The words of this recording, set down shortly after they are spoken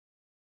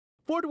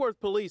Fort Worth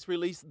police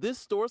released this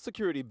store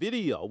security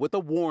video with a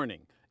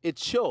warning. It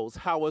shows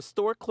how a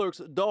store clerk's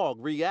dog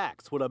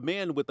reacts when a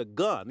man with a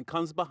gun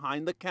comes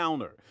behind the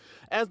counter.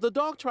 As the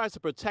dog tries to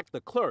protect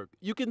the clerk,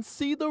 you can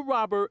see the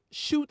robber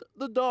shoot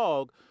the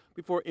dog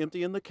before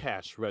emptying the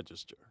cash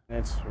register.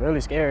 It's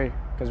really scary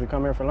because we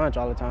come here for lunch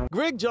all the time.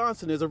 Greg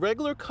Johnson is a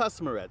regular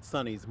customer at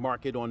Sonny's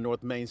Market on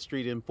North Main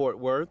Street in Fort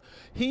Worth.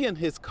 He and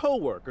his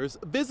co-workers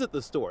visit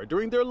the store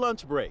during their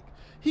lunch break.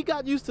 He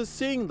got used to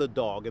seeing the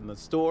dog in the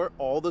store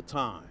all the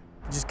time.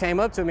 It just came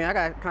up to me. I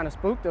got kind of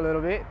spooked a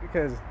little bit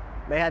because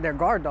they had their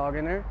guard dog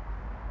in there.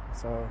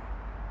 So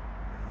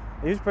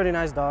he was a pretty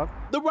nice dog.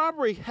 The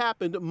robbery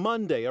happened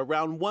Monday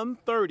around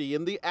 1:30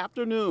 in the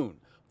afternoon.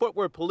 Fort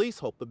Worth police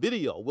hope the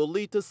video will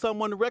lead to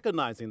someone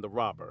recognizing the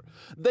robber.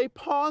 They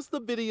paused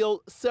the video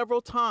several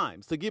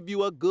times to give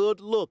you a good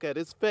look at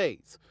his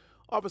face.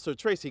 Officer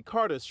Tracy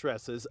Carter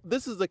stresses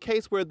this is a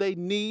case where they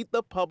need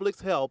the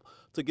public's help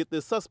to get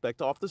this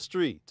suspect off the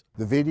street.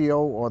 The video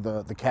or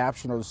the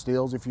caption or the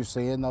stills, if you're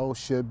seeing those,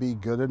 should be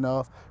good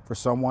enough for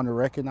someone to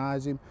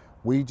recognize him.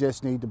 We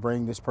just need to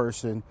bring this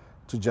person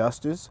to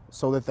justice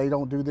so that they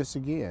don't do this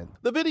again.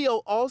 The video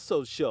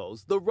also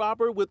shows the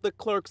robber with the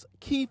clerk's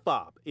key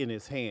fob in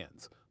his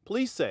hands.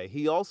 Police say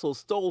he also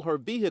stole her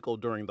vehicle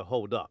during the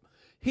holdup.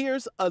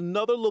 Here's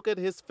another look at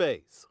his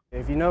face.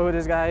 If you know who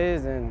this guy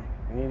is, then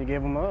you need to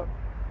give him up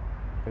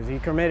because he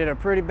committed a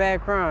pretty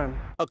bad crime.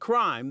 A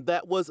crime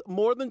that was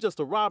more than just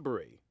a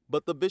robbery,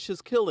 but the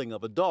vicious killing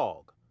of a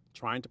dog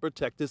trying to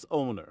protect its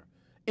owner.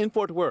 In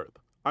Fort Worth,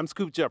 I'm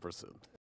Scoop Jefferson.